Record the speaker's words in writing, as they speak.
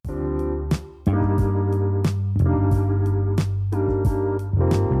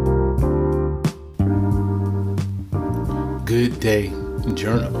everyday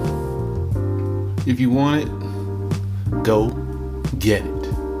journal. If you want it, go get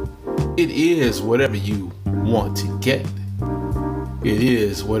it. It is whatever you want to get. It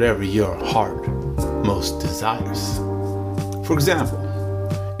is whatever your heart most desires. For example,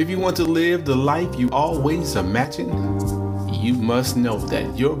 if you want to live the life you always imagine, you must know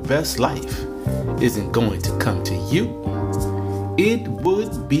that your best life isn't going to come to you. It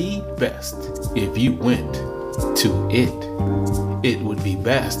would be best if you went to it. It would be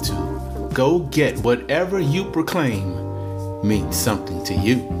best to go get whatever you proclaim means something to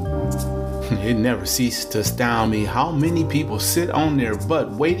you. It never ceases to astound me how many people sit on their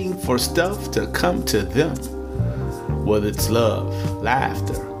butt waiting for stuff to come to them. Whether it's love,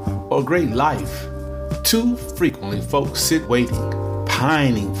 laughter, or great life, too frequently folks sit waiting,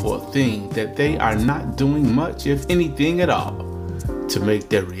 pining for a thing that they are not doing much, if anything at all, to make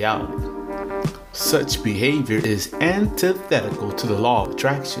their reality. Such behavior is antithetical to the law of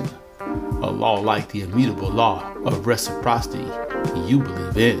attraction, a law like the immutable law of reciprocity you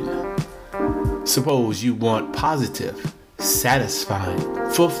believe in. Suppose you want positive, satisfying,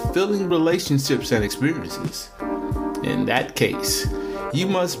 fulfilling relationships and experiences. In that case, you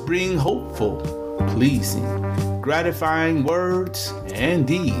must bring hopeful, pleasing, gratifying words and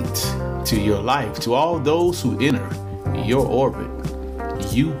deeds to your life, to all those who enter your orbit.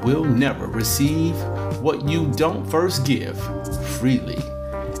 You will never receive what you don't first give freely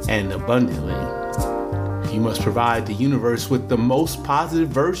and abundantly. You must provide the universe with the most positive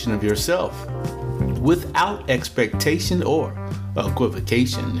version of yourself, without expectation or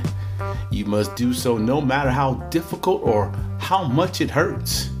equivocation. You must do so no matter how difficult or how much it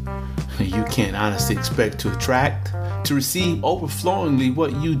hurts. You can't honestly expect to attract, to receive overflowingly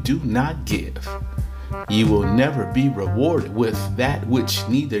what you do not give. You will never be rewarded with that which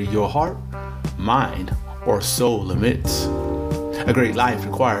neither your heart, mind, or soul emits. A great life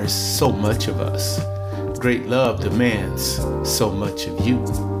requires so much of us. Great love demands so much of you.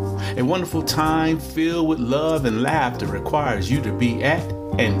 A wonderful time filled with love and laughter requires you to be at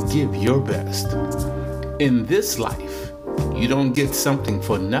and give your best. In this life, you don't get something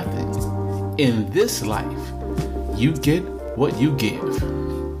for nothing. In this life, you get what you give.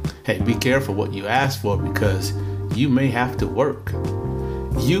 Hey, be careful what you ask for, because you may have to work.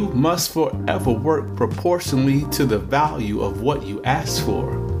 You must forever work proportionally to the value of what you ask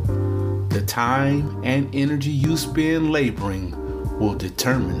for. The time and energy you spend laboring will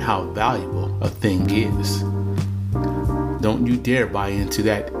determine how valuable a thing is. Don't you dare buy into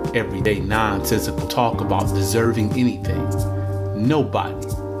that everyday nonsensical talk about deserving anything. Nobody,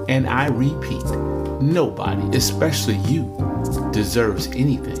 and I repeat, nobody, especially you, deserves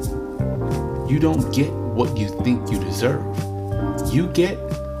anything. You don't get what you think you deserve. You get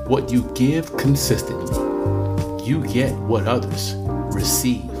what you give consistently. You get what others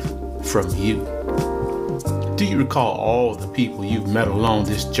receive from you. Do you recall all the people you've met along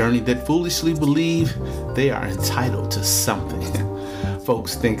this journey that foolishly believe they are entitled to something?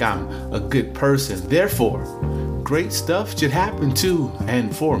 Folks think I'm a good person, therefore, great stuff should happen to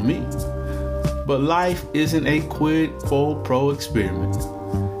and for me. But life isn't a quid quo pro experiment.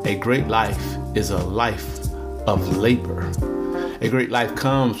 A great life is a life of labor. A great life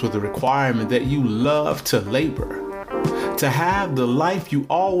comes with the requirement that you love to labor. To have the life you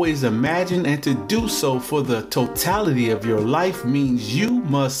always imagine, and to do so for the totality of your life, means you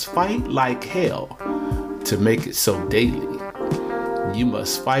must fight like hell to make it so daily. You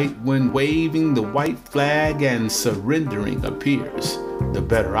must fight when waving the white flag and surrendering appears the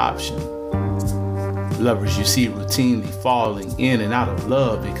better option. Lovers you see routinely falling in and out of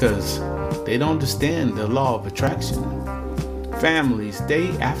love because they don't understand the law of attraction. Families day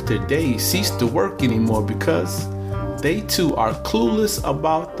after day cease to work anymore because they too are clueless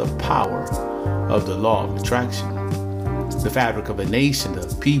about the power of the law of attraction. The fabric of a nation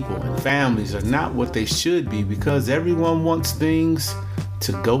of people and families are not what they should be because everyone wants things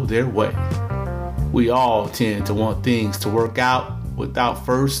to go their way. We all tend to want things to work out without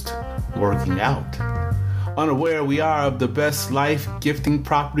first working out. Unaware we are of the best life-gifting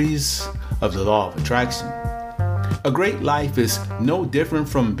properties of the law of attraction. A great life is no different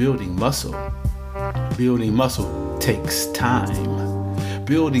from building muscle. Building muscle takes time.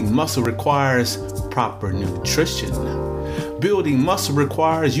 Building muscle requires proper nutrition. Building muscle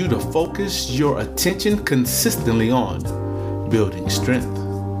requires you to focus your attention consistently on building strength.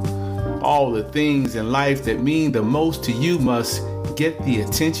 All the things in life that mean the most to you must get the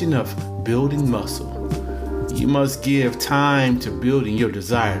attention of building muscle. You must give time to building your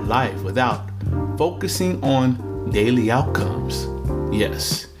desired life without focusing on daily outcomes.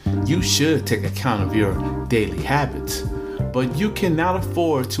 Yes, you should take account of your daily habits, but you cannot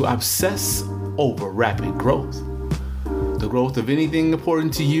afford to obsess over rapid growth. The growth of anything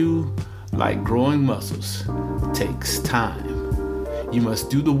important to you, like growing muscles, takes time. You must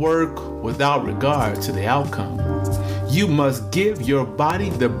do the work without regard to the outcome. You must give your body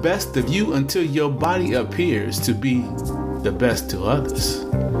the best of you until your body appears to be the best to others.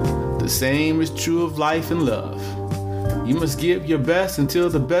 The same is true of life and love. You must give your best until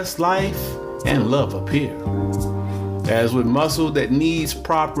the best life and love appear. As with muscle that needs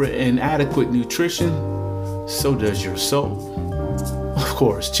proper and adequate nutrition, so does your soul. Of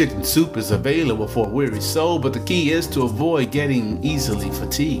course, chicken soup is available for a weary soul, but the key is to avoid getting easily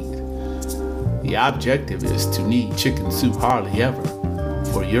fatigued. The objective is to need chicken soup hardly ever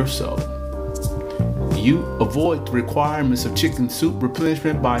for your soul. You avoid the requirements of chicken soup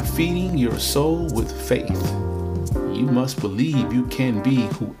replenishment by feeding your soul with faith. You must believe you can be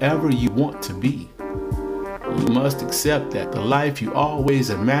whoever you want to be. You must accept that the life you always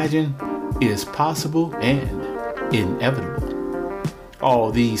imagine is possible and inevitable.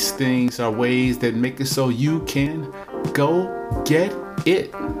 All these things are ways that make it so you can go get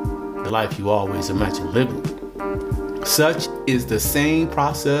it, the life you always imagine living. Such is the same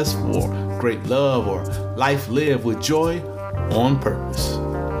process for great love or life lived with joy on purpose.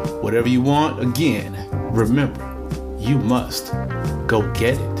 Whatever you want, again, remember, you must go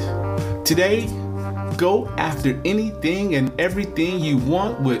get it. Today, go after anything and everything you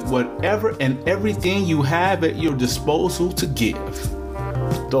want with whatever and everything you have at your disposal to give.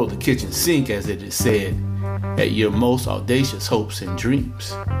 Throw the kitchen sink, as it is said, at your most audacious hopes and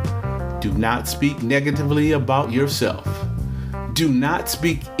dreams. Do not speak negatively about yourself. Do not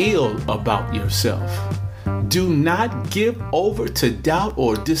speak ill about yourself. Do not give over to doubt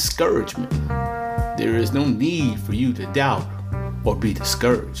or discouragement. There is no need for you to doubt or be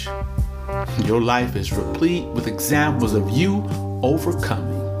discouraged. Your life is replete with examples of you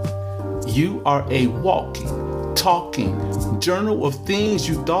overcoming. You are a walking, talking journal of things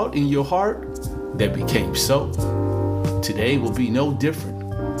you thought in your heart that became so. Today will be no different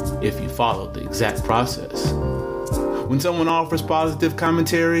if you follow the exact process. When someone offers positive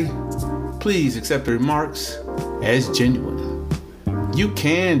commentary, please accept the remarks as genuine. You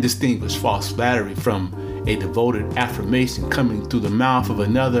can distinguish false flattery from a devoted affirmation coming through the mouth of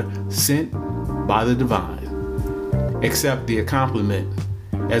another sent by the divine. Accept the compliment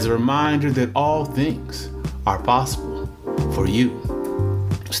as a reminder that all things are possible for you.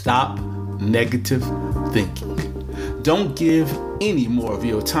 Stop negative thinking. Don't give any more of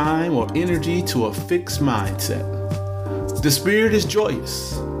your time or energy to a fixed mindset. The Spirit is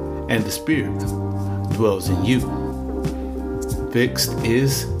joyous, and the Spirit dwells in you. Fixed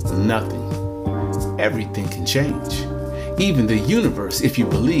is nothing. Everything can change. Even the universe, if you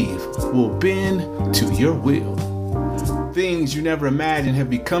believe, will bend to your will. Things you never imagined have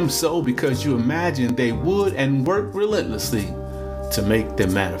become so because you imagined they would and worked relentlessly to make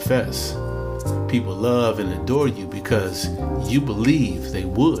them manifest. People love and adore you because you believe they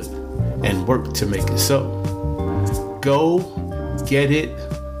would and work to make it so. Go get it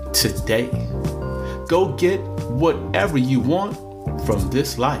today. Go get whatever you want from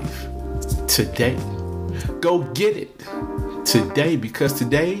this life today. Go get it today, because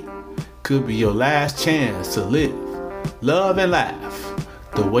today could be your last chance to live, love, and laugh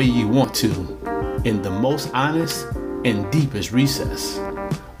the way you want to in the most honest and deepest recess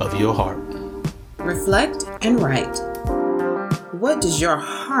of your heart. Reflect and write. What does your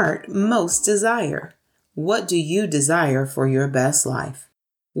heart most desire? What do you desire for your best life?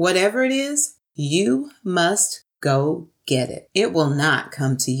 Whatever it is, you must go get it. It will not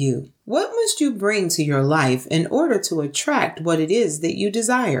come to you. What must you bring to your life in order to attract what it is that you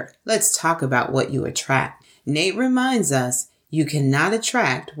desire? Let's talk about what you attract. Nate reminds us you cannot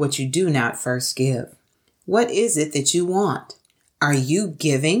attract what you do not first give. What is it that you want? Are you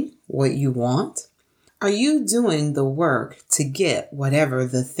giving what you want? Are you doing the work to get whatever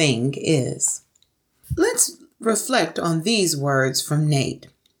the thing is? Let's reflect on these words from Nate.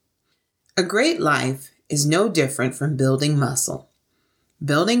 A great life is no different from building muscle.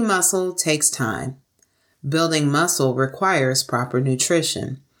 Building muscle takes time. Building muscle requires proper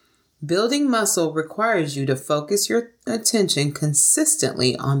nutrition. Building muscle requires you to focus your attention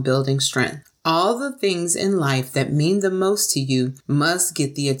consistently on building strength. All the things in life that mean the most to you must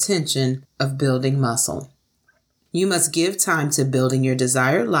get the attention of building muscle. You must give time to building your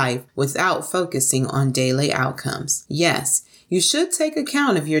desired life without focusing on daily outcomes. Yes, you should take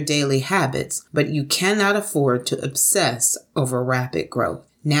account of your daily habits, but you cannot afford to obsess over rapid growth.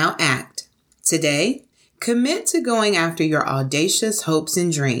 Now act. Today, Commit to going after your audacious hopes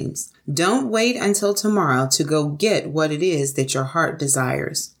and dreams. Don't wait until tomorrow to go get what it is that your heart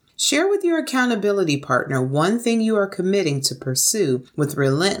desires. Share with your accountability partner one thing you are committing to pursue with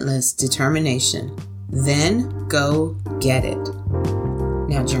relentless determination. Then go get it.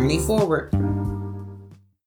 Now journey forward.